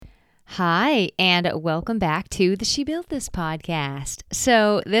Hi, and welcome back to the She Built This podcast.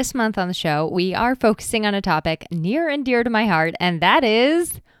 So, this month on the show, we are focusing on a topic near and dear to my heart, and that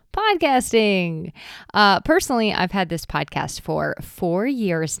is podcasting. Personally, I've had this podcast for 4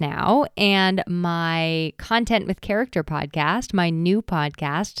 years now, and my Content with Character podcast, my new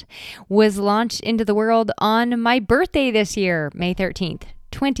podcast, was launched into the world on my birthday this year, May 13th.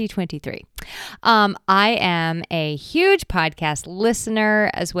 2023. I am a huge podcast listener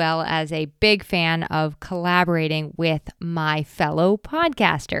as well as a big fan of collaborating with my fellow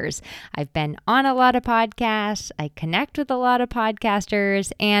podcasters. I've been on a lot of podcasts. I connect with a lot of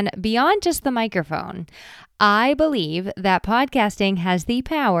podcasters, and beyond just the microphone, I believe that podcasting has the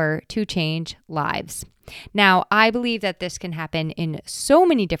power to change lives. Now, I believe that this can happen in so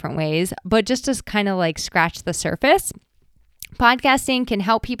many different ways, but just to kind of like scratch the surface, podcasting can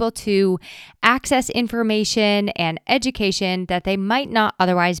help people to access information and education that they might not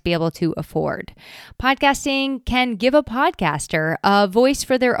otherwise be able to afford. Podcasting can give a podcaster a voice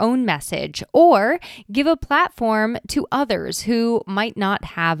for their own message or give a platform to others who might not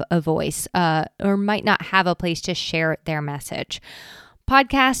have a voice or might not have a place to share their message.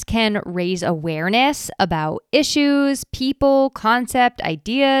 Podcasts can raise awareness about issues, people, concept,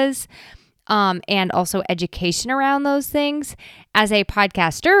 ideas, and also education around those things. As a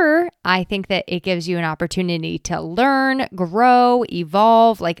podcaster, I think that it gives you an opportunity to learn, grow,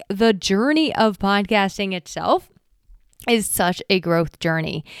 evolve. Like the journey of podcasting itself is such a growth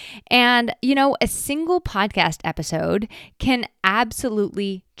journey. And, a single podcast episode can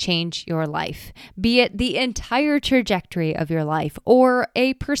absolutely change your life, be it the entire trajectory of your life or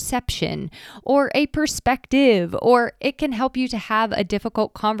a perception or a perspective, or it can help you to have a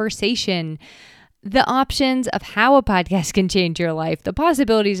difficult conversation. The options of how a podcast can change your life, the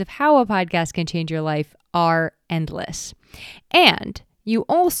possibilities of how a podcast can change your life are endless. And you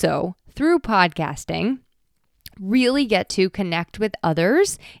also, through podcasting, really get to connect with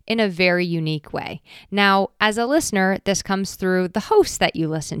others in a very unique way. Now, as a listener, this comes through the host that you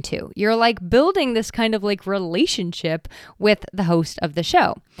listen to. You're like building this kind of like relationship with the host of the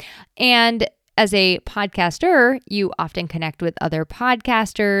show. And as a podcaster, you often connect with other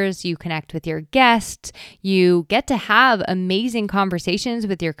podcasters, you connect with your guests, you get to have amazing conversations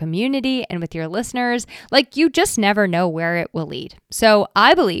with your community and with your listeners. Like you just never know where it will lead. So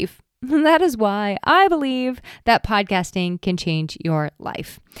that is why I believe that podcasting can change your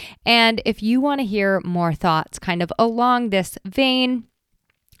life. And if you want to hear more thoughts kind of along this vein,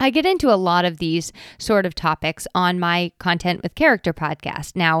 I get into a lot of these sort of topics on my Content with Character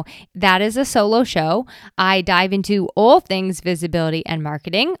podcast. Now, that is a solo show. I dive into all things visibility and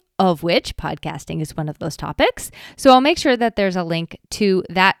marketing, of which podcasting is one of those topics. So I'll make sure that there's a link to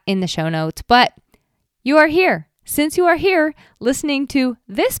that in the show notes. But you are here. Since you are here listening to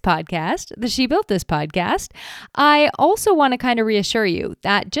this podcast, the She Built This podcast, I also want to kind of reassure you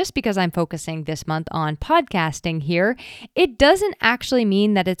that just because I'm focusing this month on podcasting here, it doesn't actually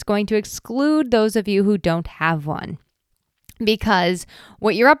mean that it's going to exclude those of you who don't have one. Because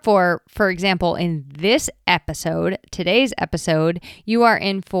what you're up for example, in this episode, today's episode, you are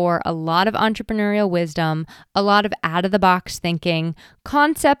in for a lot of entrepreneurial wisdom, a lot of out-of-the-box thinking,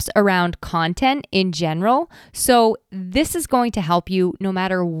 concepts around content in general. So this is going to help you no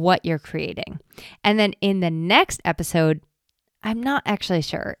matter what you're creating. And then in the next episode, I'm not actually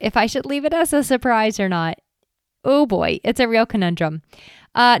sure if I should leave it as a surprise or not. Oh boy, it's a real conundrum.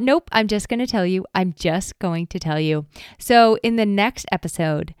 Nope, I'm just going to tell you. So in the next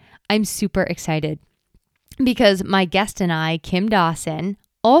episode, I'm super excited because my guest and I, Kim Dawson,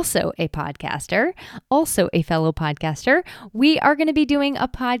 also a podcaster, also a fellow podcaster, we are going to be doing a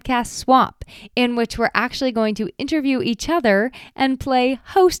podcast swap in which we're actually going to interview each other and play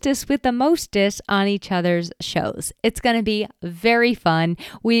hostess with the mostess on each other's shows. It's going to be very fun.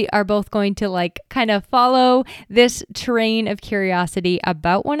 We are both going to kind of follow this train of curiosity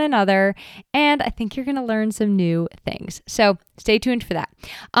about one another, and I think you're going to learn some new things. So stay tuned for that.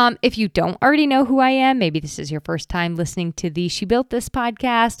 If you don't already know who I am, maybe this is your first time listening to the She Built This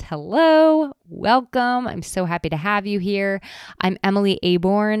podcast. Hello, welcome. I'm so happy to have you here. I'm Emily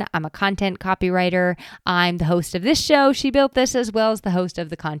Aborn. I'm a content copywriter. I'm the host of this show, She Built This, as well as the host of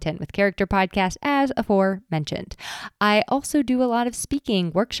the Content with Character podcast, as aforementioned. I also do a lot of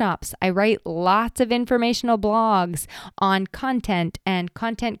speaking workshops. I write lots of informational blogs on content and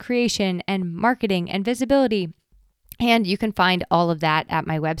content creation and marketing and visibility. And you can find all of that at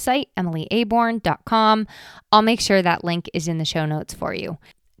my website, emilyaborn.com. I'll make sure that link is in the show notes for you.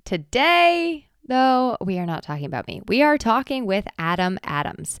 Today, though, we are not talking about me. We are talking with Adam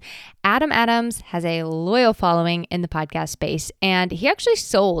Adams. Adam Adams has a loyal following in the podcast space, and he actually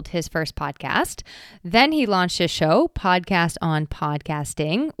sold his first podcast. Then he launched his show, Podcast on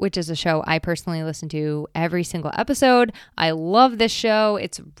Podcasting, which is a show I personally listen to every single episode. I love this show.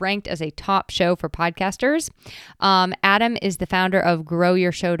 It's ranked as a top show for podcasters. Adam is the founder of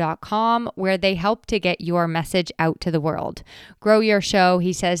GrowYourShow.com, where they help to get your message out to the world. Grow Your Show,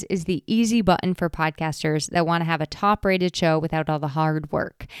 he says, is the easy button for podcasters that want to have a top-rated show without all the hard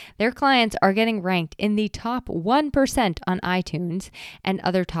work. Their clients are getting ranked in the top 1% on iTunes and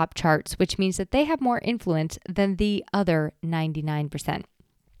other top charts, which means that they have more influence than the other 99%.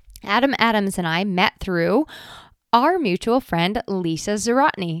 Adam Adams and I met through our mutual friend, Lisa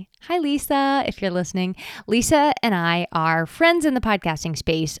Zawrotny. Hi, Lisa, if you're listening. Lisa and I are friends in the podcasting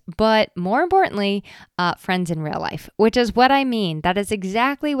space, but more importantly, friends in real life, which is what I mean. That is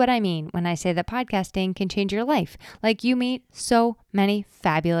exactly what I mean when I say that podcasting can change your life. Like, you meet so many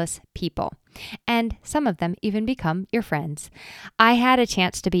fabulous people, and some of them even become your friends. I had a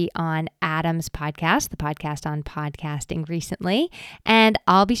chance to be on Adam's podcast, the Podcast on Podcasting, recently, and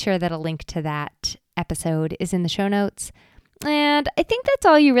I'll be sure that a link to that episode is in the show notes. And I think that's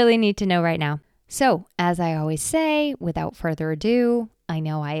all you really need to know right now. So, as I always say, without further ado, I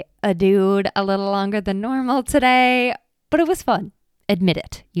know I adooed a little longer than normal today, but it was fun. Admit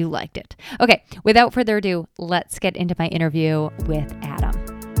it, you liked it. Okay, without further ado, let's get into my interview with Adam.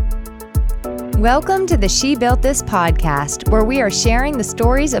 Welcome to the She Built This podcast, where we are sharing the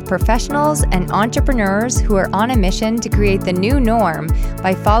stories of professionals and entrepreneurs who are on a mission to create the new norm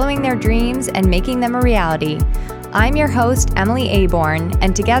by following their dreams and making them a reality. I'm your host, Emily Aborn,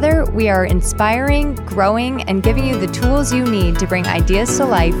 and together we are inspiring, growing, and giving you the tools you need to bring ideas to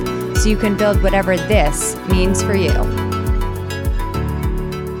life so you can build whatever this means for you.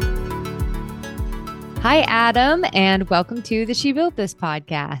 Hi, Adam, and welcome to the She Built This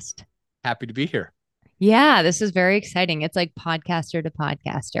podcast. Happy to be here. Yeah, this is very exciting. It's like podcaster to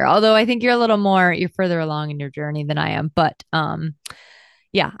podcaster. Although I think you're further along in your journey than I am. But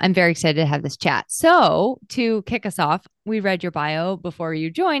yeah, I'm very excited to have this chat. So to kick us off, we read your bio before you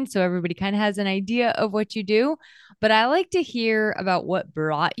joined, so everybody kind of has an idea of what you do. But I like to hear about what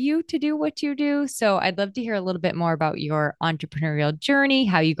brought you to do what you do. So I'd love to hear a little bit more about your entrepreneurial journey,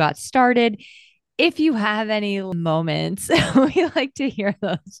 how you got started. If you have any moments, we like to hear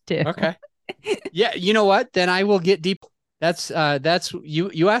those too. Okay. Yeah. You know what? Then I will get deep. That's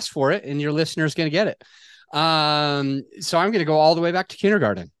you asked for it and your listener's going to get it. So I'm going to go all the way back to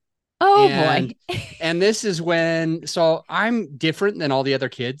kindergarten. Oh, boy. And this is so I'm different than all the other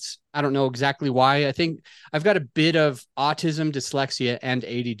kids. I don't know exactly why. I think I've got a bit of autism, dyslexia, and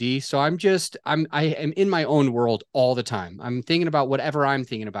ADD. So I am in my own world all the time. I'm thinking about whatever I'm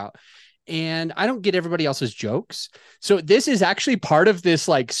thinking about. And I don't get everybody else's jokes. So this is actually part of this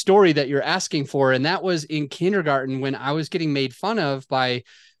like story that you're asking for. And that was in kindergarten when I was getting made fun of by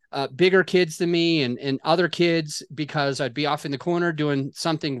bigger kids than me and other kids, because I'd be off in the corner doing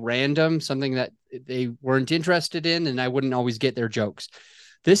something random, something that they weren't interested in, and I wouldn't always get their jokes.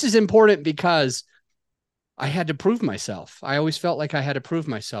 This is important because I had to prove myself. I always felt like I had to prove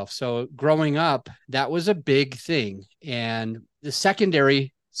myself. So growing up, that was a big thing. And the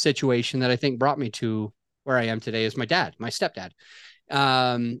secondary situation that I think brought me to where I am today is my dad, my stepdad.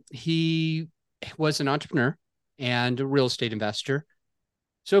 He was an entrepreneur and a real estate investor.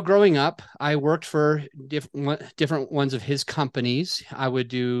 So growing up, I worked for different ones of his companies. I would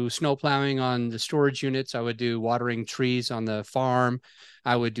do snow plowing on the storage units. I would do watering trees on the farm.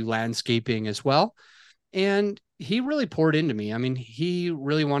 I would do landscaping as well. And he really poured into me. I mean, he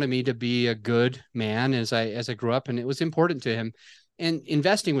really wanted me to be a good man as I grew up, and it was important to him. And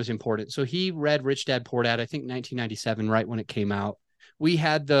investing was important. So he read Rich Dad Poor Dad, I think 1997, right when it came out. We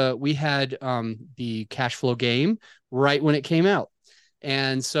had the cash flow game right when it came out.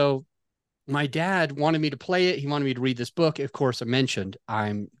 And so my dad wanted me to play it. He wanted me to read this book. Of course, I mentioned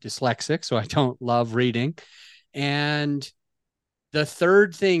I'm dyslexic, so I don't love reading. And the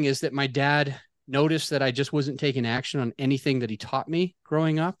third thing is that my dad noticed that I just wasn't taking action on anything that he taught me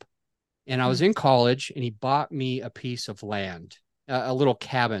growing up. And I was in college, and he bought me a piece of land, a little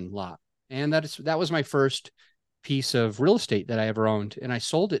cabin lot. And that was my first piece of real estate that I ever owned. And I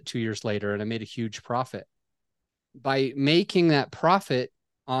sold it 2 years later, and I made a huge profit. By making that profit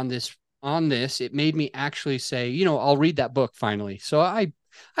on this, it made me actually say, I'll read that book finally. So I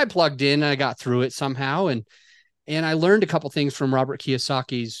plugged in, and I got through it somehow. And I learned a couple things from Robert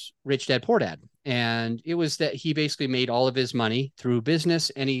Kiyosaki's Rich Dad Poor Dad. And it was that he basically made all of his money through business,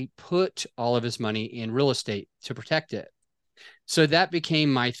 and he put all of his money in real estate to protect it. So that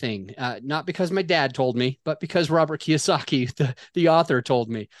became my thing, not because my dad told me, but because Robert Kiyosaki, the author, told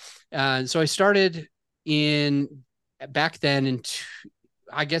me. So I started in back then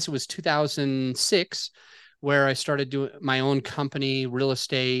I guess it was 2006, where I started doing my own company, real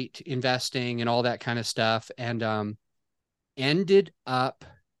estate investing, and all that kind of stuff, and ended up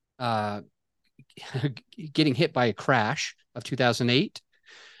uh, getting hit by a crash of 2008.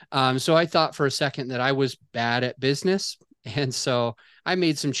 So I thought for a second that I was bad at business. And so I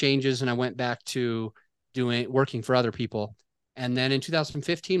made some changes and I went back to working for other people. And then in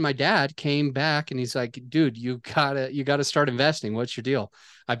 2015, my dad came back and he's like, dude, you gotta start investing. What's your deal?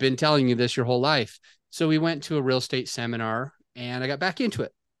 I've been telling you this your whole life. So we went to a real estate seminar and I got back into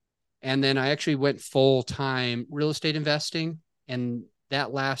it. And then I actually went full time real estate investing. And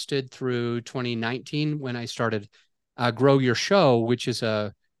that lasted through 2019 when I started Grow Your Show, which is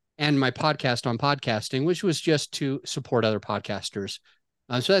and my podcast on podcasting, which was just to support other podcasters.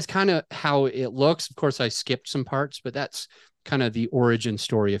 So that's kind of how it looks. Of course, I skipped some parts, but that's kind of the origin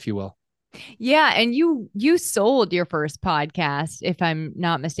story, if you will. Yeah, and you sold your first podcast, if I'm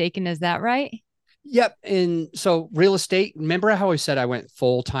not mistaken. Is that right? Yep. And so real estate, remember how I said I went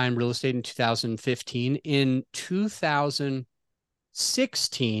full-time real estate in 2015? In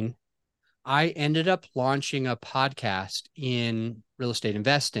 2016, I ended up launching a podcast in real estate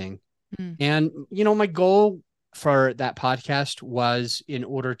investing. Mm. And, my goal for that podcast was in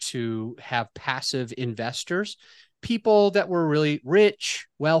order to have passive investors, people that were really rich,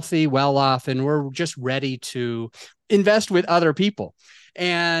 wealthy, well off, and were just ready to invest with other people.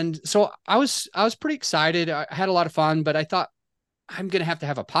 And so I was pretty excited. I had a lot of fun, but I thought I'm going to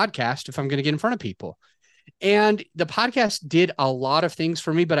have a podcast if I'm going to get in front of people. And the podcast did a lot of things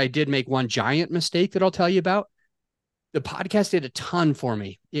for me, but I did make one giant mistake that I'll tell you about. The podcast did a ton for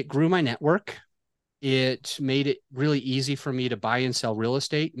me. It grew my network. It made it really easy for me to buy and sell real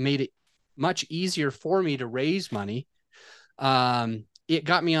estate, made it much easier for me to raise money. It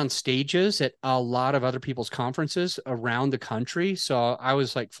got me on stages at a lot of other people's conferences around the country. So I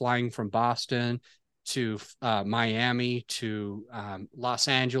was like flying from Boston to Miami to Los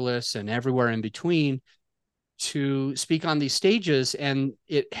Angeles and everywhere in between to speak on these stages. And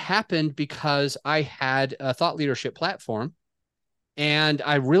it happened because I had a thought leadership platform and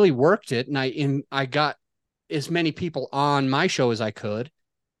I really worked it. And I got as many people on my show as I could.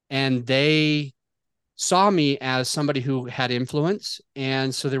 And they saw me as somebody who had influence.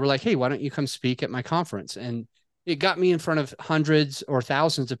 And so they were like, hey, why don't you come speak at my conference? And it got me in front of hundreds or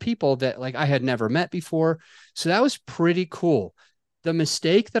thousands of people that like I had never met before. So that was pretty cool. The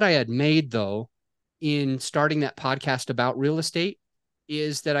mistake that I had made though, in starting that podcast about real estate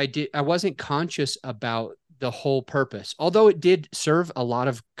is that I wasn't conscious about the whole purpose. Although it did serve a lot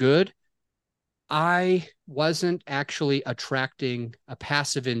of good, I wasn't actually attracting a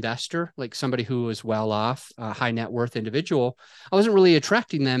passive investor, like somebody who was well off, a high net worth individual. I wasn't really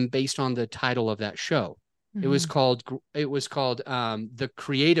attracting them based on the title of that show. Mm-hmm. It was called the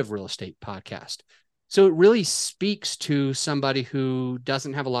Creative Real Estate Podcast. So it really speaks to somebody who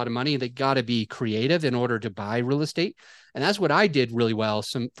doesn't have a lot of money and they got to be creative in order to buy real estate. And that's what I did really well.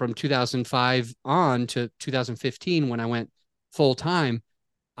 From 2005 on to 2015, when I went full time,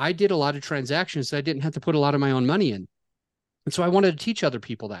 I did a lot of transactions that I didn't have to put a lot of my own money in. And so I wanted to teach other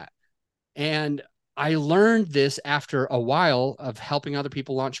people that. And I learned this after a while of helping other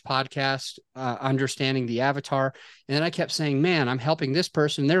people launch podcasts, understanding the avatar. And then I kept saying, man, I'm helping this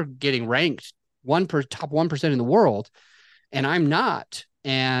person. They're getting ranked top 1% in the world. And I'm not.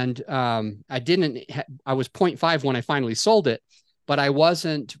 And I was 0.5 when I finally sold it, but I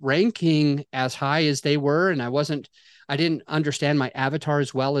wasn't ranking as high as they were. And I didn't understand my avatar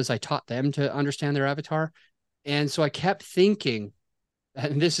as well as I taught them to understand their avatar. And so I kept thinking,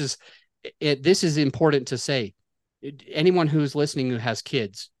 and this is important to say, anyone who's listening who has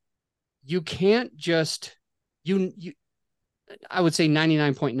kids, you can't just, I would say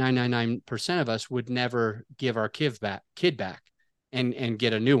 99.999% of us would never give our kid back and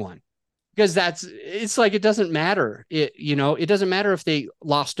get a new one, because it's like, it doesn't matter. It doesn't matter if they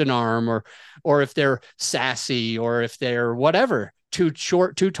lost an arm or if they're sassy or if they're whatever, too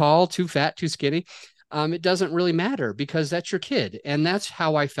short, too tall, too fat, too skinny. It doesn't really matter because that's your kid. And that's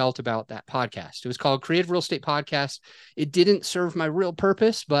how I felt about that podcast. It was called Creative Real Estate Podcast. It didn't serve my real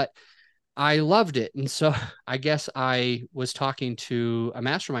purpose, but I loved it. And so I guess I was talking to a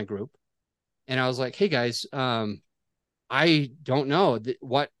mastermind group and I was like, hey guys, I don't know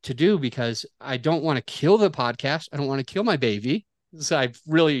what to do because I don't want to kill the podcast. I don't want to kill my baby. So I've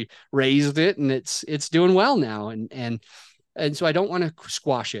really raised it and it's doing well now. And so I don't want to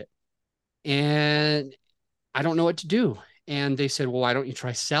squash it. And I don't know what to do. And they said, well, why don't you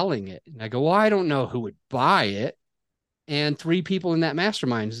try selling it? And I go, well, I don't know who would buy it. And 3 people in that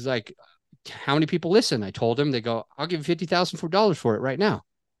mastermind is like, how many people listen? I told them. They go, I'll give you $50,000 for it right now.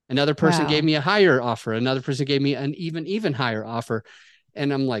 Another person gave Wow. me a higher offer. Another person gave me an even higher offer.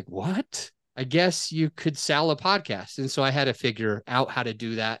 And I'm like, what? I guess you could sell a podcast. And so I had to figure out how to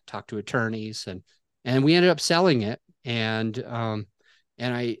do that, talk to attorneys, and we ended up selling it. And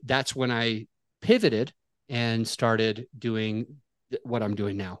that's when I pivoted and started doing what I'm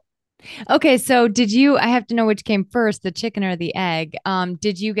doing now. Okay, so I have to know which came first, the chicken or the egg.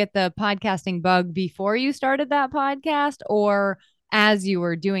 Did you get the podcasting bug before you started that podcast, or as you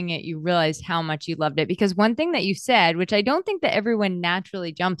were doing it, you realized how much you loved it? Because one thing that you said, which I don't think that everyone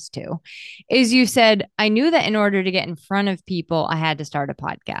naturally jumps to, is you said, I knew that in order to get in front of people, I had to start a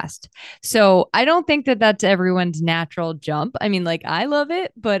podcast. So I don't think that that's everyone's natural jump. I mean, like, I love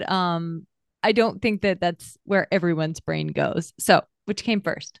it, but I don't think that that's where everyone's brain goes. So which came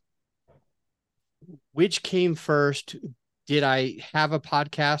first? Which came first? Did I have a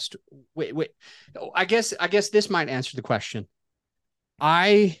podcast? Wait. I guess this might answer the question.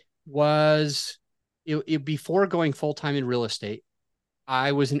 I was before going full time in real estate.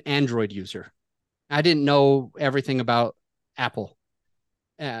 I was an Android user. I didn't know everything about Apple.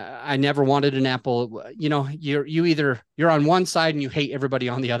 I never wanted an Apple. You're on one side and you hate everybody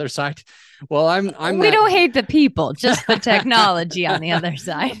on the other side. Well, I'm We that. don't hate the people, just the technology on the other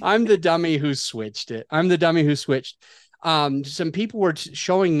side. I'm the dummy who switched it. I'm the dummy who switched. Some people were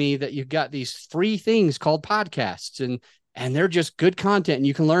showing me that you've got these free things called podcasts, and they're just good content, and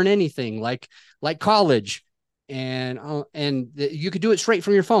you can learn anything like college, and you could do it straight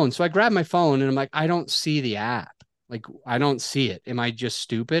from your phone. So I grabbed my phone and I'm like, I don't see the app. Like, I don't see it. Am I just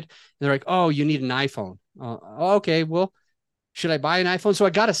stupid? And they're like, oh, you need an iPhone. Okay, well, should I buy an iPhone? So I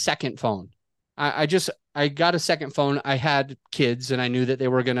got a second phone. I got a second phone. I had kids and I knew that they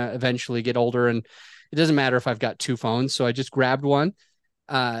were going to eventually get older, and it doesn't matter if I've got two phones. So I just grabbed one,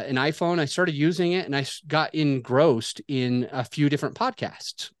 an iPhone. I started using it and I got engrossed in a few different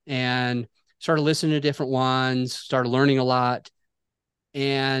podcasts and started listening to different ones, started learning a lot.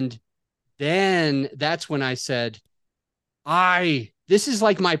 And then that's when I said, this is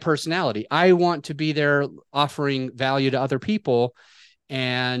like my personality. I want to be there offering value to other people.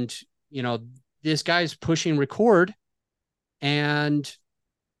 And, this guy's pushing record, and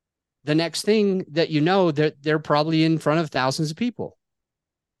the next thing that they're probably in front of thousands of people.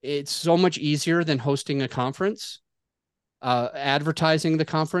 It's so much easier than hosting a conference, advertising the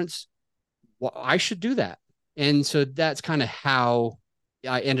conference. Well, I should do that. And so that's kind of how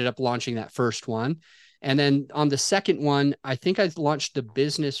I ended up launching that first one. And then on the second one, I think I launched the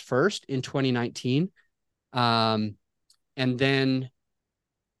business first in 2019. And then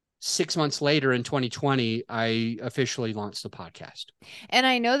 6 months later in 2020, I officially launched the podcast. And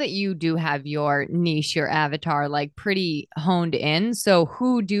I know that you do have your niche, your avatar, like pretty honed in. So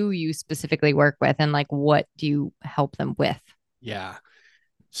who do you specifically work with, and like what do you help them with? Yeah.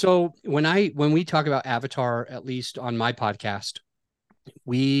 So when we talk about avatar, at least on my podcast,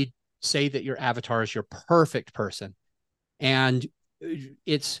 we say that your avatar is your perfect person. And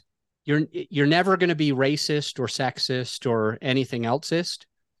you're never going to be racist or sexist or anything elseist.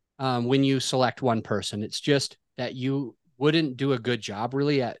 When you select one person, it's just that you wouldn't do a good job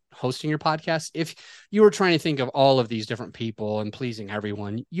really at hosting your podcast. If you were trying to think of all of these different people and pleasing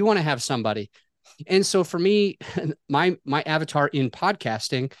everyone, you want to have somebody. And so for me, my avatar in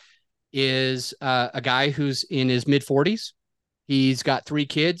podcasting is a guy who's in his mid 40s. He's got 3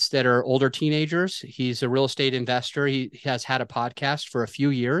 kids that are older teenagers. He's a real estate investor. He has had a podcast for a few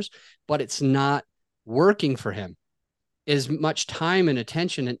years, but it's not working for him. As much time and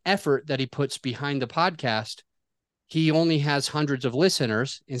attention and effort that he puts behind the podcast, he only has hundreds of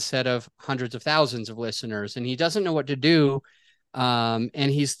listeners instead of hundreds of thousands of listeners. And he doesn't know what to do. And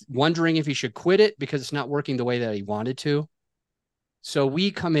he's wondering if he should quit it because it's not working the way that he wanted to. So we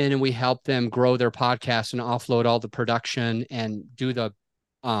come in and we help them grow their podcast and offload all the production and do the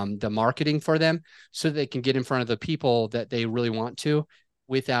marketing for them so they can get in front of the people that they really want to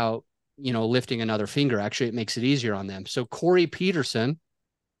without lifting another finger. Actually, it makes it easier on them. So Corey Peterson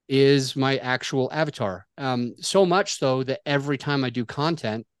is my actual avatar. So much so that every time I do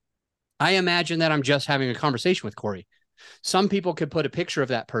content, I imagine that I'm just having a conversation with Corey. Some people could put a picture of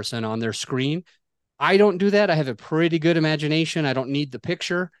that person on their screen. I don't do that. I have a pretty good imagination. I don't need the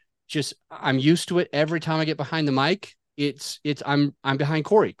picture. Just I'm used to it. Every time I get behind the mic, I'm behind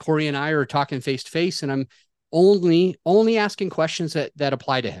Corey. Corey and I are talking face to face, and I'm only asking questions that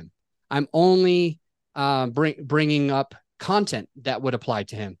apply to him. I'm only bringing up content that would apply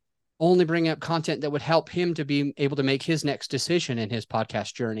to him. only bring up content that would help him to be able to make his next decision in his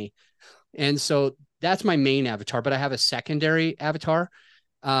podcast journey. And so that's my main avatar, but I have a secondary avatar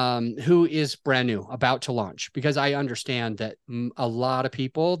who is brand new, about to launch, because I understand that a lot of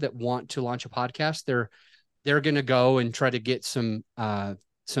people that want to launch a podcast, they're going to go and try to get some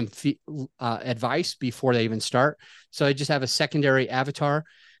advice before they even start. So I just have a secondary avatar,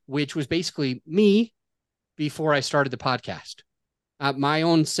 which was basically me before I started the podcast. My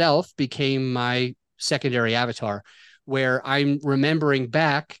own self became my secondary avatar, where I'm remembering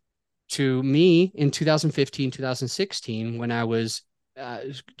back to me in 2015, 2016, when I was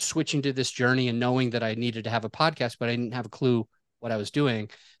switching to this journey and knowing that I needed to have a podcast, but I didn't have a clue what I was doing.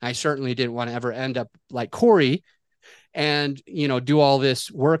 I certainly didn't want to ever end up like Corey and, do all this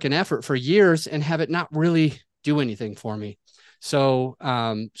work and effort for years and have it not really do anything for me. So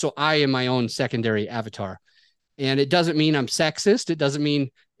I am my own secondary avatar. And it doesn't mean I'm sexist. It doesn't mean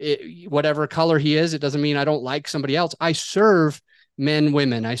whatever color he is. It doesn't mean I don't like somebody else. I serve men,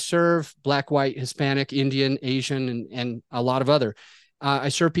 women. I serve Black, white, Hispanic, Indian, Asian, and a lot of other. I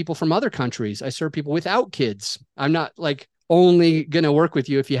serve people from other countries. I serve people without kids. I'm not like only going to work with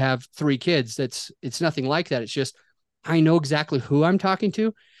you if you have 3 kids. It's nothing like that. It's just, I know exactly who I'm talking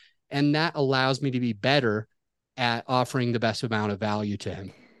to. And that allows me to be better at offering the best amount of value to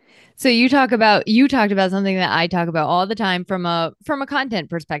him. So you talked about something that I talk about all the time from a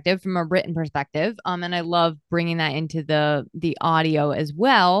content perspective, from a written perspective. And I love bringing that into the audio as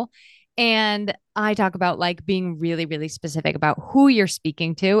well. And I talk about like being really, really specific about who you're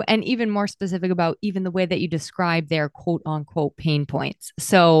speaking to, and even more specific about even the way that you describe their quote unquote pain points.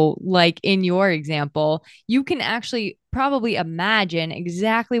 So, like in your example, you can actually probably imagine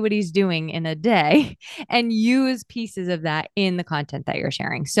exactly what he's doing in a day and use pieces of that in the content that you're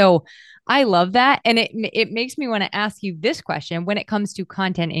sharing. So, I love that. And it makes me want to ask you this question when it comes to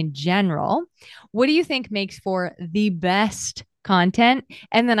content in general. What do you think makes for the best content?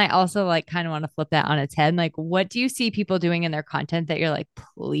 And then I also like kind of want to flip that on its head. Like, what do you see people doing in their content that you're like,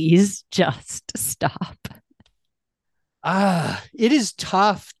 please just stop? It is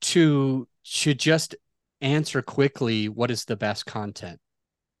tough to just answer quickly what is the best content.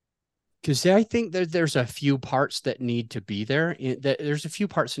 Because I think that there's a few parts that need to be there. There's a few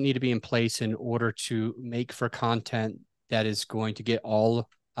parts that need to be in place in order to make for content that is going to get all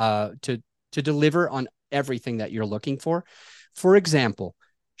to deliver on everything that you're looking for. For example,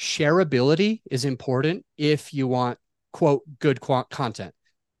 shareability is important if you want, quote, good content.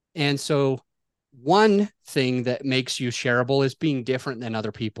 And so one thing that makes you shareable is being different than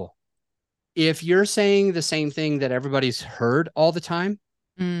other people. If you're saying the same thing that everybody's heard all the time,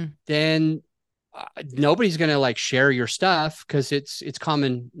 then nobody's going to like share your stuff because it's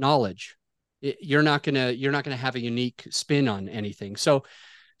common knowledge. You're not going to have a unique spin on anything. So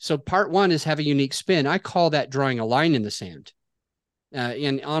part one is have a unique spin. I call that drawing a line in the sand.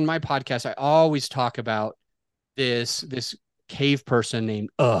 And on my podcast, I always talk about this cave person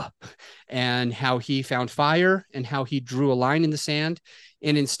named and how he found fire and how he drew a line in the sand.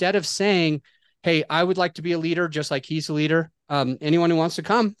 And instead of saying, hey, I would like to be a leader just like he's a leader, anyone who wants to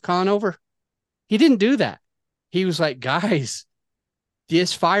come on over. He didn't do that. He was like, guys,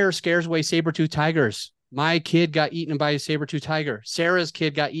 this fire scares away saber-toothed tigers. My kid got eaten by a saber-toothed tiger. Sarah's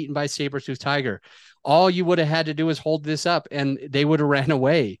kid got eaten by a saber-toothed tiger. All you would have had to do is hold this up and they would have ran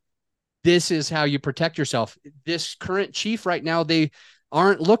away. This is how you protect yourself. This current chief right now, they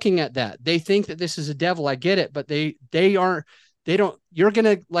aren't looking at that. They think that this is a devil. I get it, but they aren't, you're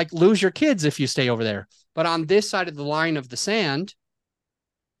going to like lose your kids if you stay over there. But on this side of the line of the sand,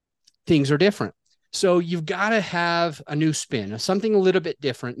 things are different. So you've got to have a new spin, something a little bit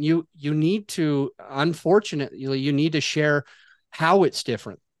different. You need to, unfortunately, you need to share how it's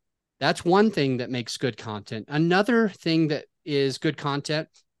different. That's one thing that makes good content. Another thing that is good content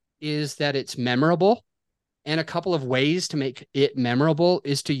is that it's memorable. And a couple of ways to make it memorable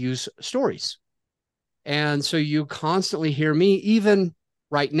is to use stories. And so you constantly hear me, even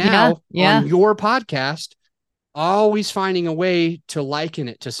right now on your podcast, always finding a way to liken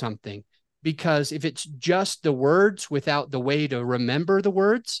it to something. Because if it's just the words without the way to remember the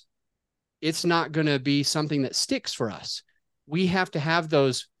words, it's not going to be something that sticks for us. We have to have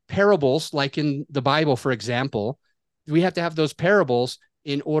those parables, like in the Bible, for example. We have to have those parables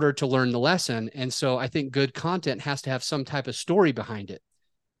in order to learn the lesson. And so I think good content has to have some type of story behind it,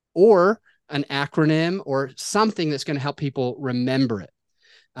 or an acronym or something that's going to help people remember it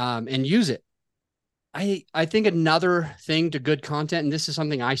and use it. I think another thing to good content, and this is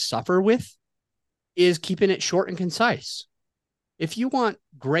something I suffer with, is keeping it short and concise. If you want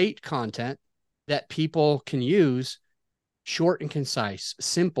great content that people can use, short and concise.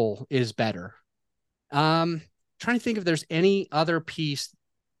 Simple is better. Trying to think if there's any other piece.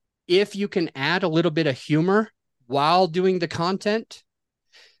 If you can add a little bit of humor while doing the content,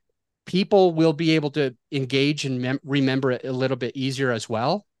 people will be able to engage and remember it a little bit easier as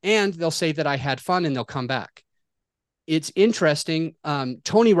well. And they'll say that I had fun and they'll come back. It's interesting.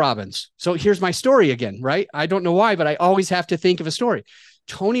 Tony Robbins. So here's my story again, right? I don't know why, but I always have to think of a story.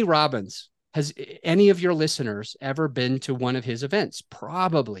 Tony Robbins. Has any of your listeners ever been to one of his events?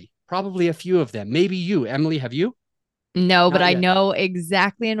 Probably a few of them. Maybe you, Emily, have you? No, but I know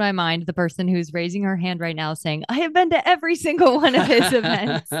exactly in my mind the person who's raising her hand right now saying, I have been to every single one of his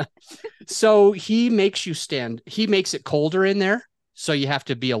events. So he makes you stand. He makes it colder in there. So you have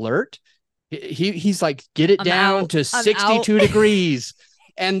to be alert. He's like, get it down to 62 degrees.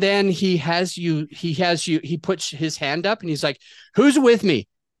 And then he puts his hand up and he's like, who's with me?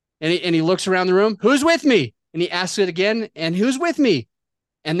 And he looks around the room, who's with me? And he asks it again, and who's with me?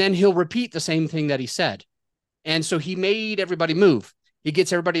 And then he'll repeat the same thing that he said. And so he made everybody move. He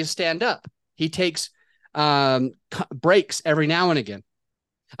gets everybody to stand up. He takes breaks every now and again.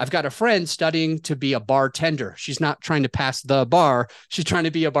 I've got a friend studying to be a bartender. She's not trying to pass the bar. She's trying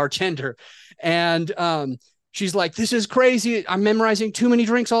to be a bartender. And she's like, this is crazy. I'm memorizing too many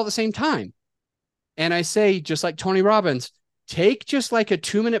drinks all at the same time. And I say, just like Tony Robbins, take just like a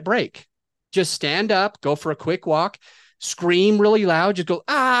 2-minute break. Just stand up, go for a quick walk, scream really loud, just go,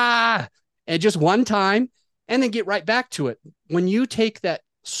 ah, and just one time, and then get right back to it. When you take that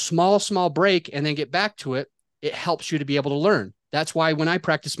small break and then get back to it, it helps you to be able to learn. That's why when I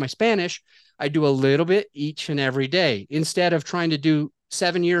practice my Spanish, I do a little bit each and every day instead of trying to do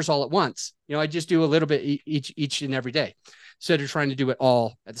 7 years all at once. I just do a little bit each and every day instead of trying to do it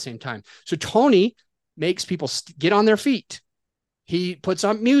all at the same time. So Tony makes people get on their feet. He puts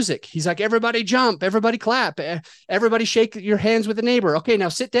on music. He's like, everybody jump, everybody clap, everybody shake your hands with the neighbor. Okay, now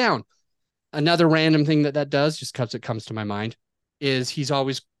sit down. Another random thing that does, just because it comes to my mind, is he's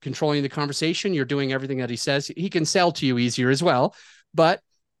always controlling the conversation. You're doing everything that he says. He can sell to you easier as well, but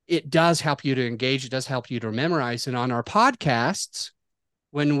it does help you to engage. It does help you to memorize. And on our podcasts,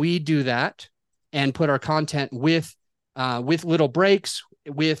 when we do that and put our content with little breaks,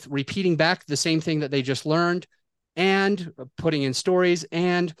 with repeating back the same thing that they just learned, and putting in stories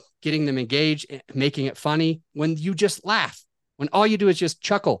and getting them engaged, making it funny. When you just laugh, when all you do is just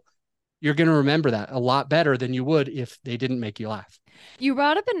chuckle, you're going to remember that a lot better than you would if they didn't make you laugh. You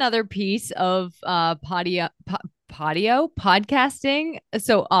brought up another piece of podcasting,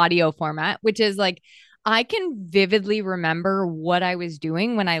 so audio format, which is like, I can vividly remember what I was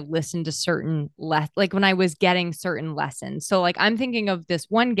doing when I listened to like when I was getting certain lessons. So like I'm thinking of this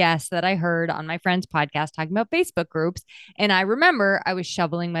one guest that I heard on my friend's podcast talking about Facebook groups. And I remember I was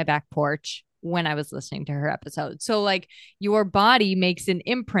shoveling my back porch when I was listening to her episode. So like your body makes an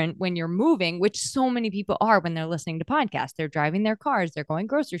imprint when you're moving, which so many people are when they're listening to podcasts. They're driving their cars, they're going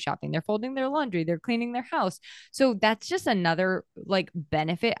grocery shopping, they're folding their laundry, they're cleaning their house. So that's just another like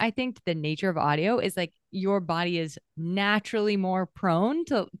benefit, I think, to the nature of audio is like your body is naturally more prone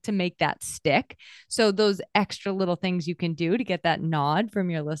to make that stick. So those extra little things you can do to get that nod from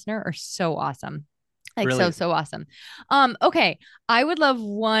your listener are so awesome. Like Brilliant. So awesome. Okay. I would love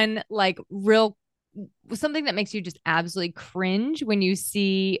one like real something that makes you just absolutely cringe when you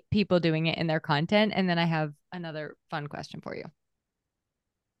see people doing it in their content. And then I have another fun question for you.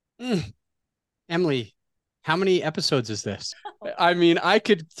 Emily, how many episodes is this? I mean, I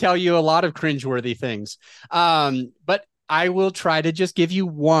could tell you a lot of cringeworthy things. But I will try to just give you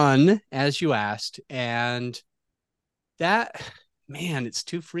one as you asked. And that, man, it's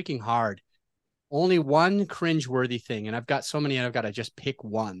too freaking hard. Only one cringeworthy thing. And I've got so many and I've got to just pick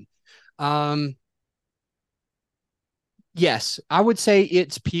one. Yes, I would say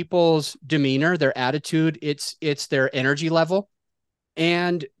it's people's demeanor, their attitude. It's their energy level.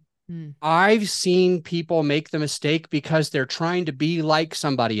 And I've seen people make the mistake because they're trying to be like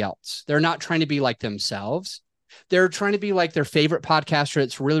somebody else. They're not trying to be like themselves. They're trying to be like their favorite podcaster.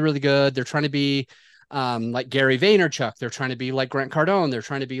 It's really, really good. They're trying to be like Gary Vaynerchuk. They're trying to be like Grant Cardone. They're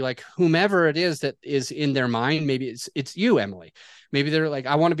trying to be like whomever it is that is in their mind. Maybe it's you, Emily. Maybe they're like,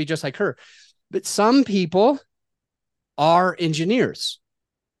 I want to be just like her. But some people are engineers.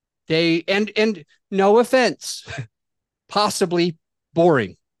 And no offense, possibly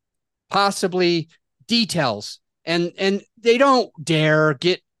boring, possibly details. And they don't dare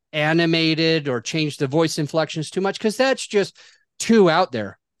get animated or change the voice inflections too much because that's just too out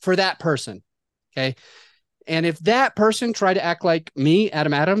there for that person. Okay. And if that person tried to act like me,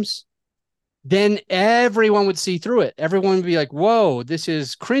 Adam Adams, then everyone would see through it. Everyone would be like, whoa, this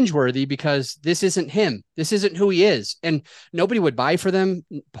is cringeworthy because this isn't him. This isn't who he is. And nobody would buy from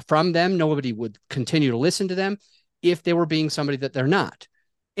them. Nobody would continue to listen to them if they were being somebody that they're not.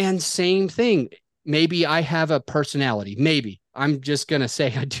 And same thing. Maybe I have a personality. Maybe I'm just going to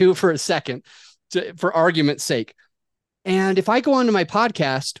say I do for a second for argument's sake. And if I go onto my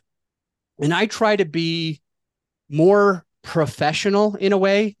podcast and I try to be more professional in a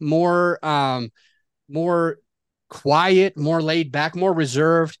way, more quiet, more laid back, more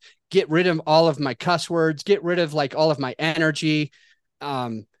reserved, get rid of all of my cuss words, get rid of like all of my energy,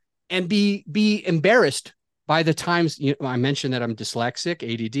 and be embarrassed by the times I mentioned that I'm dyslexic,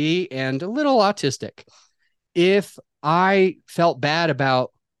 ADD, and a little autistic. If I felt bad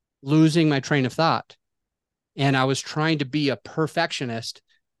about losing my train of thought and I was trying to be a perfectionist,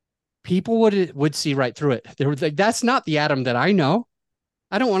 people would see right through it. They were like, that's not the Adam that I know.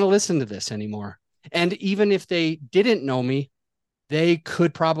 I don't want to listen to this anymore. And even if they didn't know me, they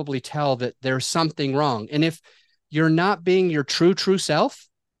could probably tell that there's something wrong. And if you're not being your true self,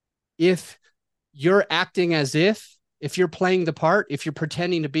 if you're acting as if you're playing the part, if you're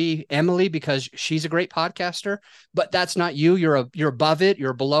pretending to be Emily because she's a great podcaster, but that's not you, you're above it,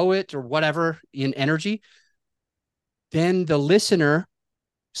 you're below it, or whatever in energy, then the listener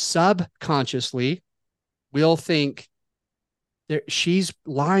subconsciously will think she's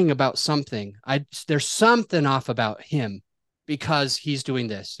lying about something. There's something off about him because he's doing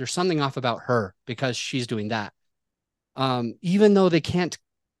this. There's something off about her because she's doing that. Even though they can't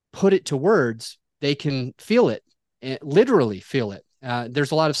put it to words, they can feel it, literally feel it.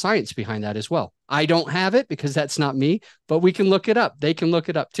 There's a lot of science behind that as well. I don't have it because that's not me, but we can look it up. They can look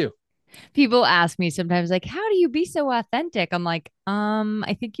it up too. People ask me sometimes, like, how do you be so authentic? I'm like,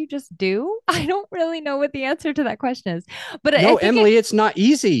 I think you just do. I don't really know what the answer to that question is. But no, Emily, it's not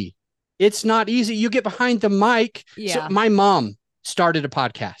easy. It's not easy. You get behind the mic. Yeah. So my mom started a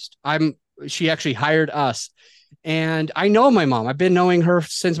podcast. She actually hired us. And I know my mom. I've been knowing her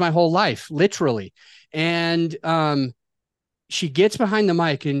since my whole life, literally. And she gets behind the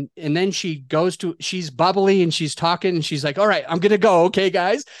mic and then she's bubbly and she's talking and she's like, all right, I'm going to go. Okay,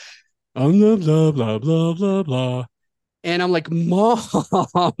 guys. Blah, blah, blah, blah, blah, blah. And I'm like, Mom,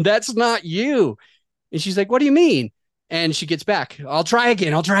 that's not you. And she's like, what do you mean? And she gets back. I'll try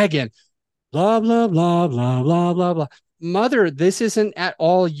again. Blah, blah, blah, blah, blah, blah, blah. Mother, this isn't at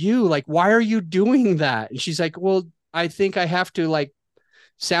all you. Like, why are you doing that? And she's like, well, I think I have to like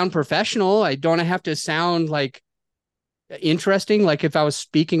sound professional. I don't have to sound like interesting. Like if I was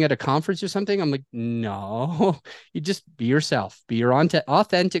speaking at a conference or something, I'm like, no, you just be yourself, be your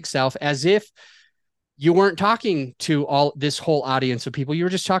authentic self, as if you weren't talking to all this whole audience of people. You were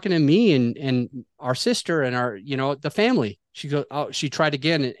just talking to me and our sister and our, the family. She goes, oh, she tried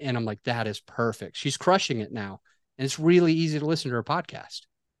again. And I'm like, that is perfect. She's crushing it now. And it's really easy to listen to her podcast.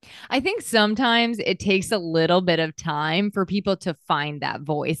 I think sometimes it takes a little bit of time for people to find that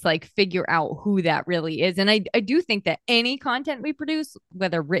voice, like figure out who that really is. And I do think that any content we produce,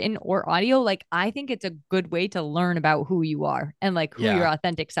 whether written or audio, like I think it's a good way to learn about who you are and like who your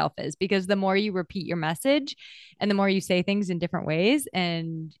authentic self is, because the more you repeat your message and the more you say things in different ways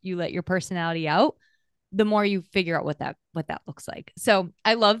and you let your personality out, the more you figure out what that looks like. So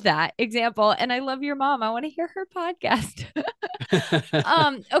I love that example. And I love your mom. I want to hear her podcast.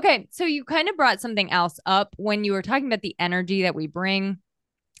 Okay. So you kind of brought something else up when you were talking about the energy that we bring.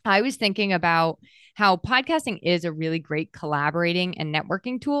 I was thinking about how podcasting is a really great collaborating and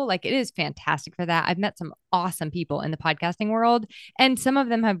networking tool. Like it is fantastic for that. I've met some awesome people in the podcasting world, and some of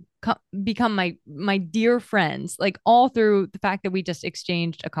them have become my dear friends, like all through the fact that we just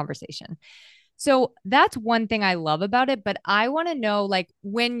exchanged a conversation. So that's one thing I love about it. But I want to know, like,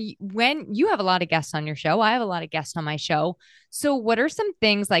 when you have a lot of guests on your show, I have a lot of guests on my show. So what are some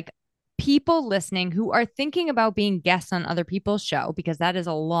things like people listening who are thinking about being guests on other people's show? Because that is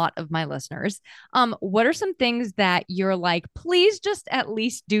a lot of my listeners. What are some things that you're like, please just at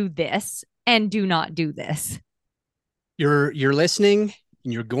least do this and do not do this? You're listening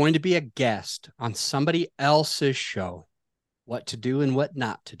and you're going to be a guest on somebody else's show. What to do and what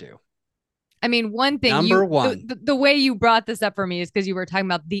not to do. I mean, one thing the way you brought this up for me is because you were talking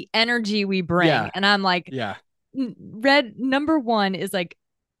about the energy we bring. Yeah. And I'm like, number one is like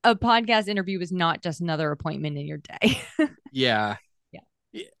a podcast interview is not just another appointment in your day. Yeah.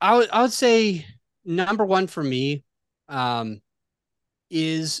 I would say number one for me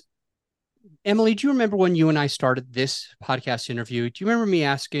is, Emily, do you remember when you and I started this podcast interview? Do you remember me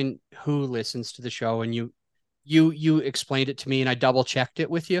asking who listens to the show, and you explained it to me and I double checked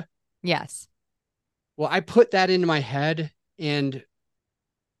it with you? Yes. Well, I put that into my head, and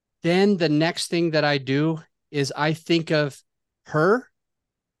Then the next thing that I do is I think of her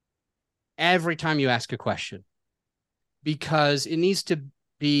every time you ask a question, because it needs to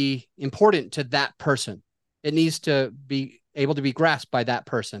be important to that person. It needs to be able to be grasped by that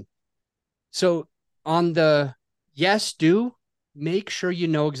person. So on the yes, do make sure you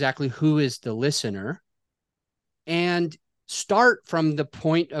know exactly who is the listener, and start from the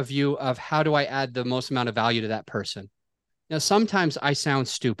point of view of how do I add the most amount of value to that person. Now, sometimes I sound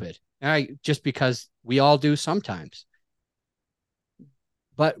stupid, just because we all do sometimes.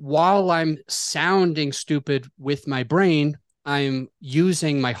 But while I'm sounding stupid with my brain, I'm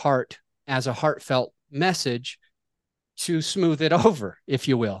using my heart as a heartfelt message to smooth it over, if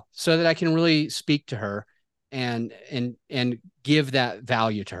you will, so that I can really speak to her and give that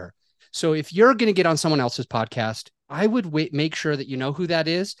value to her. So if you're going to get on someone else's podcast, I would make sure that you know who that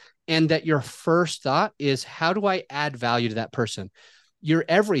is, and that your first thought is, how do I add value to that person? Your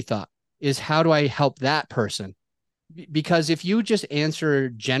every thought is, how do I help that person? Because if you just answer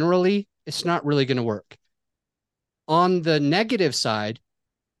generally, it's not really going to work. On the negative side,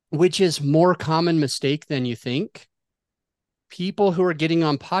 which is more common mistake than you think, people who are getting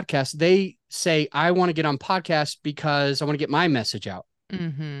on podcasts, they say, I want to get on podcasts because I want to get my message out.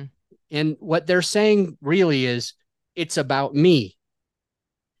 Mm-hmm. And what they're saying really is, it's about me.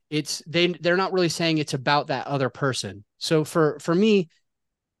 They're not really saying it's about that other person. So for me,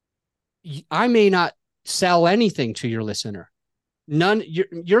 I may not sell anything to your listener.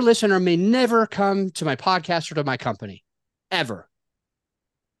 Your listener may never come to my podcast or to my company, ever.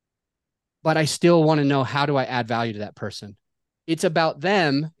 But I still want to know, how do I add value to that person? It's about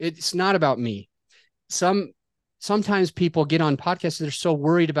them. It's not about me. Sometimes people get on podcasts, they're so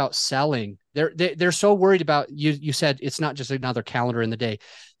worried about selling. They're so worried about, you said it's not just another calendar in the day.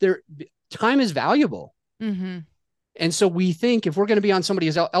 Their time is valuable. Mm-hmm. And so we think, if we're going to be on somebody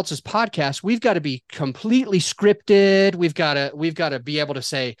else's podcast, we've got to be completely scripted. We've got to be able to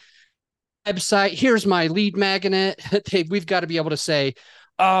say, website, here's my lead magnet. We've got to be able to say,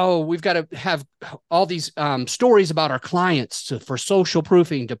 oh, we've got to have all these stories about our clients for social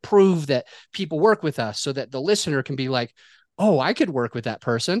proofing, to prove that people work with us, so that the listener can be like, oh, I could work with that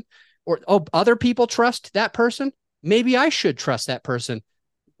person. Or, oh, other people trust that person. Maybe I should trust that person.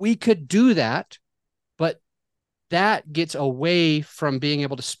 We could do that, but that gets away from being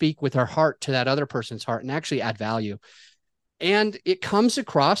able to speak with our heart to that other person's heart and actually add value. And it comes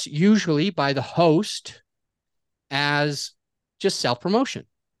across usually by the host as just self-promotion,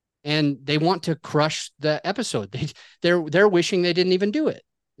 and they want to crush the episode. They're wishing they didn't even do it.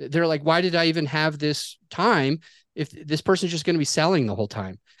 They're like, why did I even have this time if this person's just going to be selling the whole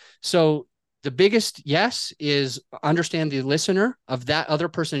time? So the biggest yes is understand the listener of that other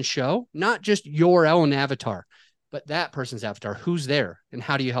person's show, not just your own avatar, but that person's avatar. Who's there and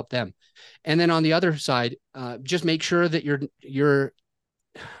how do you help them? And then on the other side, just make sure that you're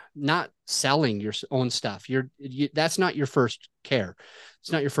not selling your own stuff. That's not your first care.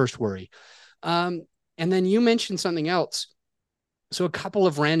 It's not your first worry. And then you mentioned something else. So a couple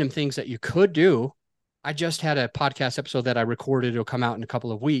of random things that you could do. I just had a podcast episode that I recorded. It'll come out in a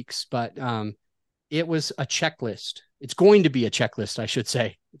couple of weeks, but it was a checklist. It's going to be a checklist, I should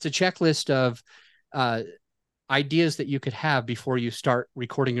say. It's a checklist of ideas that you could have before you start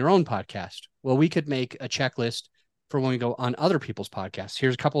recording your own podcast. Well, we could make a checklist for when we go on other people's podcasts.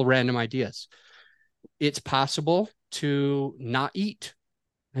 Here's a couple of random ideas. It's possible to not eat.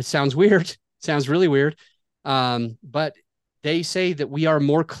 It sounds weird. Sounds really weird. But they say that we are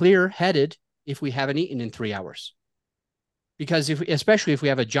more clear-headed if we haven't eaten in 3 hours. Because especially if we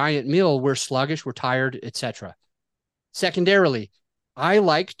have a giant meal, we're sluggish, we're tired, etc. Secondarily, I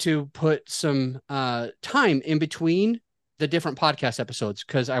like to put some time in between the different podcast episodes,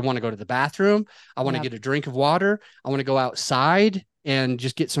 because I want to go to the bathroom. I want to get a drink of water. I want to go outside and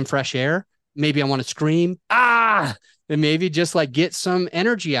just get some fresh air. Maybe I want to scream, and maybe just like get some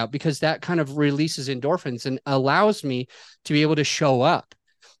energy out, because that kind of releases endorphins and allows me to be able to show up.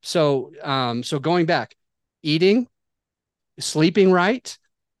 So, so going back, eating, sleeping right,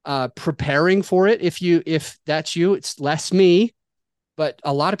 preparing for it. If that's you, it's less me. But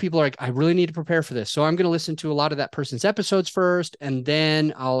a lot of people are like, I really need to prepare for this. So I'm going to listen to a lot of that person's episodes first, and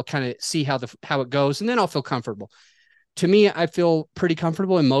then I'll kind of see how it goes, and then I'll feel comfortable. To me, I feel pretty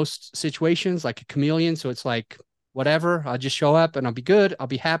comfortable in most situations, like a chameleon. So it's like, whatever, I'll just show up and I'll be good. I'll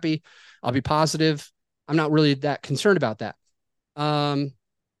be happy. I'll be positive. I'm not really that concerned about that.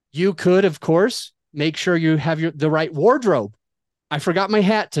 You could, of course, make sure you have the right wardrobe. I forgot my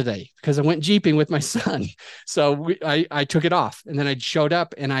hat today because I went jeeping with my son. So I took it off, and then I showed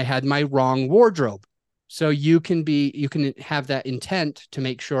up and I had my wrong wardrobe. So you can have that intent to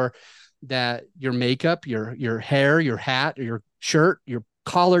make sure that your makeup, your hair, your hat, your shirt, your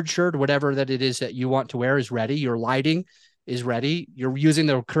collared shirt, whatever that it is that you want to wear is ready. Your lighting is ready. You're using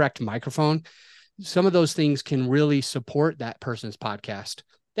the correct microphone. Some of those things can really support that person's podcast.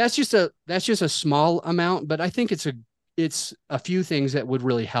 That's just a small amount, but I think it's a few things that would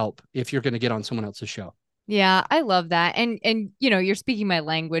really help if you're going to get on someone else's show. Yeah, I love that. And you're speaking my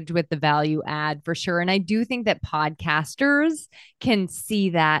language with the value add for sure. And I do think that podcasters can see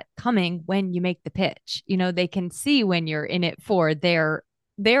that coming when you make the pitch. They can see when you're in it for their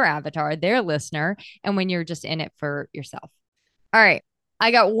avatar, their listener, and when you're just in it for yourself. All right. I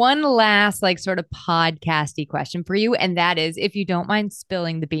got one last like sort of podcasty question for you, and that is if you don't mind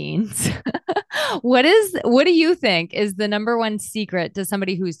spilling the beans. What do you think is the number one secret to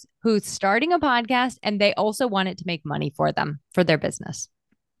somebody who's starting a podcast and they also want it to make money for them for their business?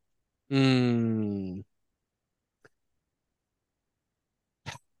 The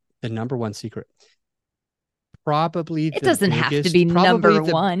number one secret. Probably it doesn't have to be number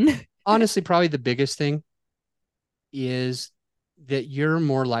one. Honestly, probably the biggest thing is that you're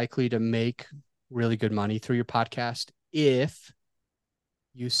more likely to make really good money through your podcast if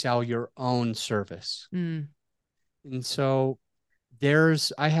you sell your own service. And so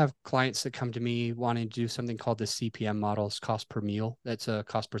I have clients that come to me wanting to do something called the CPM models, cost per meal. That's a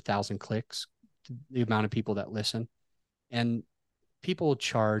cost per 1,000 clicks, the amount of people that listen. And people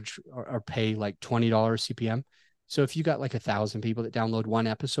charge or pay like $20 CPM. So if you got like 1,000 people that download one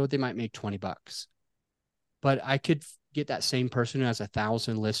episode, they might make $20. But I could get that same person who has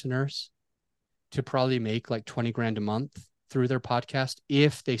 1,000 listeners to probably make like 20 grand a month through their podcast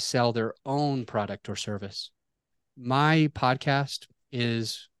if they sell their own product or service. My podcast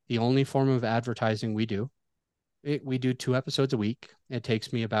is the only form of advertising we do. We do 2 episodes a week. It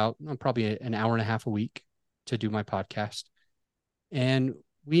takes me about probably an hour and a half a week to do my podcast. And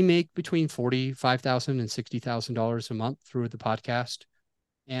we make between $45,000 and $60,000 a month through the podcast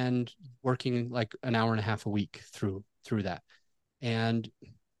and working like an hour and a half a week through that. And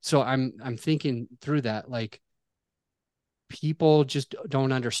so I'm thinking through that, like people just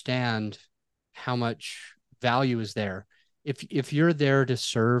don't understand how much value is there. If you're there to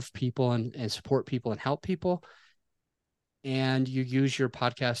serve people and support people and help people, and you use your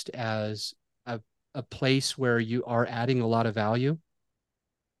podcast as a place where you are adding a lot of value,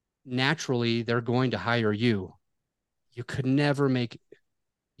 naturally they're going to hire you. You could never make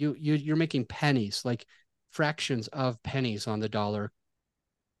you're making pennies, like fractions of pennies on the dollar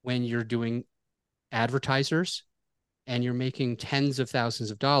when you're doing advertisers, and you're making tens of thousands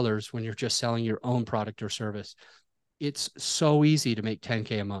of dollars when you're just selling your own product or service. It's so easy to make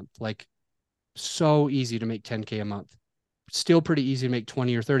 10K a month, like so easy to make 10K a month. Still pretty easy to make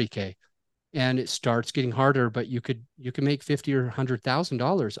 20 or 30K. And it starts getting harder, but you could make $50,000 or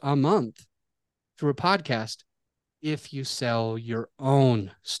 $100,000 a month through a podcast if you sell your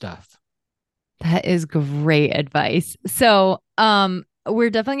own stuff. That is great advice. So,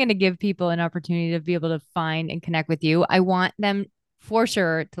 we're definitely going to give people an opportunity to be able to find and connect with you. I want them for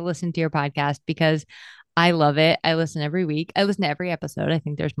sure to listen to your podcast because I love it. I listen every week. I listen to every episode. I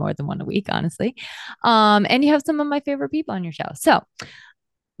think there's more than one a week, honestly. And you have some of my favorite people on your show. So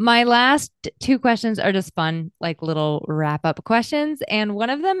my last 2 questions are just fun, like little wrap up questions. And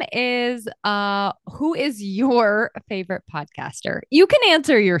one of them is, who is your favorite podcaster? You can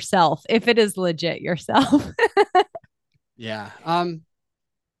answer yourself if it is legit yourself. Yeah.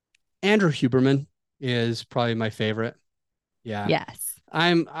 Andrew Huberman is probably my favorite. Yeah. Yes.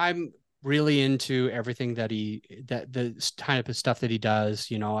 I'm really into everything that the type of stuff that he does.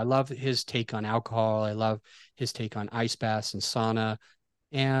 I love his take on alcohol. I love his take on ice baths and sauna.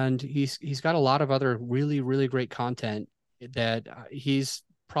 And he's got a lot of other really, really great content that he's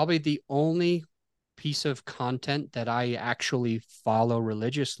probably the only piece of content that I actually follow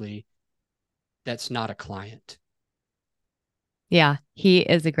religiously that's not a client. Yeah, he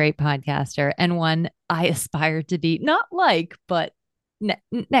is a great podcaster and one I aspire to be not like, but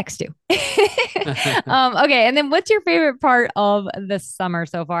next to. Okay. And then what's your favorite part of the summer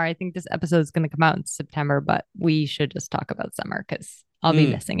so far? I think this episode is going to come out in September, but we should just talk about summer because I'll be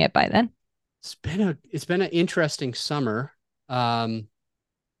missing it by then. It's been an interesting summer. My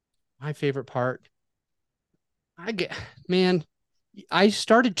favorite part, I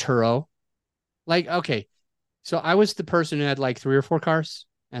started Turo. Like, okay. So I was the person who had like 3 or 4 cars,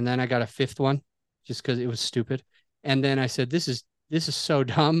 and then I got a 5th one just because it was stupid. And then I said, this is so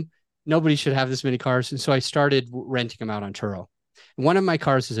dumb. Nobody should have this many cars. And so I started renting them out on Turo. And one of my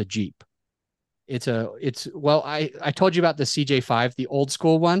cars is a Jeep. I told you about the CJ5, the old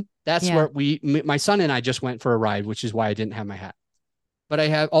school one. That's where my son and I just went for a ride, which is why I didn't have my hat. But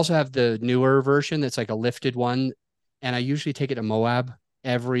I also have the newer version that's like a lifted one. And I usually take it to Moab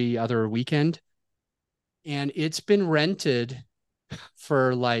every other weekend. And it's been rented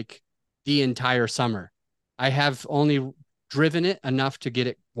for like the entire summer. I have only driven it enough to get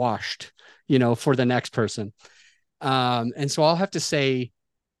it washed, for the next person. And so I'll have to say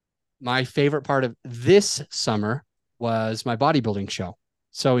my favorite part of this summer was my bodybuilding show.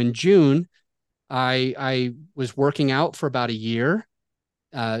 So in June, I was working out for about a year,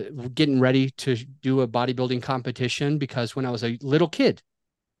 getting ready to do a bodybuilding competition, because when I was a little kid,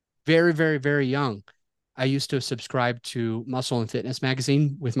 very, very, very young, I used to subscribe to Muscle and Fitness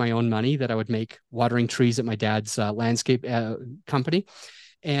magazine with my own money that I would make watering trees at my dad's landscape company.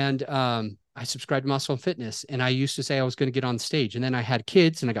 And I subscribed to Muscle and Fitness, and I used to say I was going to get on stage. And then I had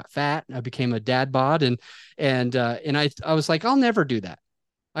kids and I got fat and I became a dad bod. And I was like, I'll never do that.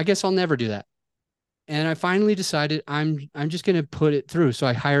 I guess I'll never do that. And I finally decided I'm just going to put it through. So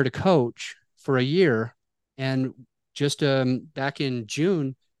I hired a coach for a year, and just back in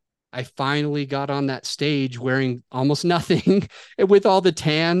June, I finally got on that stage wearing almost nothing with all the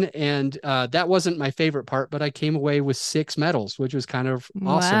tan. And that wasn't my favorite part, but I came away with 6 medals, which was kind of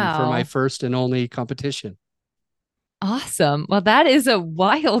awesome for my first and only competition. Awesome. Well, that is a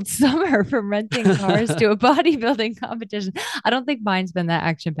wild summer from renting cars to a bodybuilding competition. I don't think mine's been that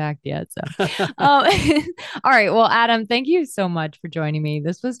action-packed yet. So, all right. Well, Adam, thank you so much for joining me.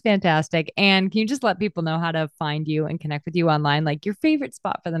 This was fantastic. And can you just let people know how to find you and connect with you online? Like your favorite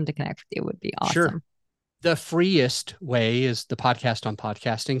spot for them to connect with you would be awesome. Sure. The freest way is the podcast on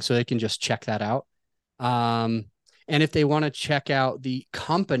podcasting. So they can just check that out. And if they want to check out the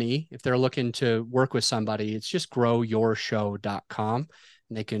company, if they're looking to work with somebody, it's just growyourshow.com,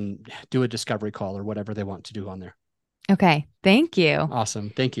 and they can do a discovery call or whatever they want to do on there. Okay. Thank you.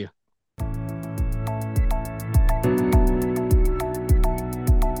 Awesome. Thank you.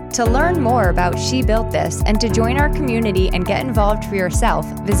 To learn more about She Built This and to join our community and get involved for yourself,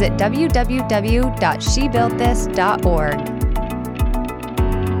 visit www.shebuiltthis.org.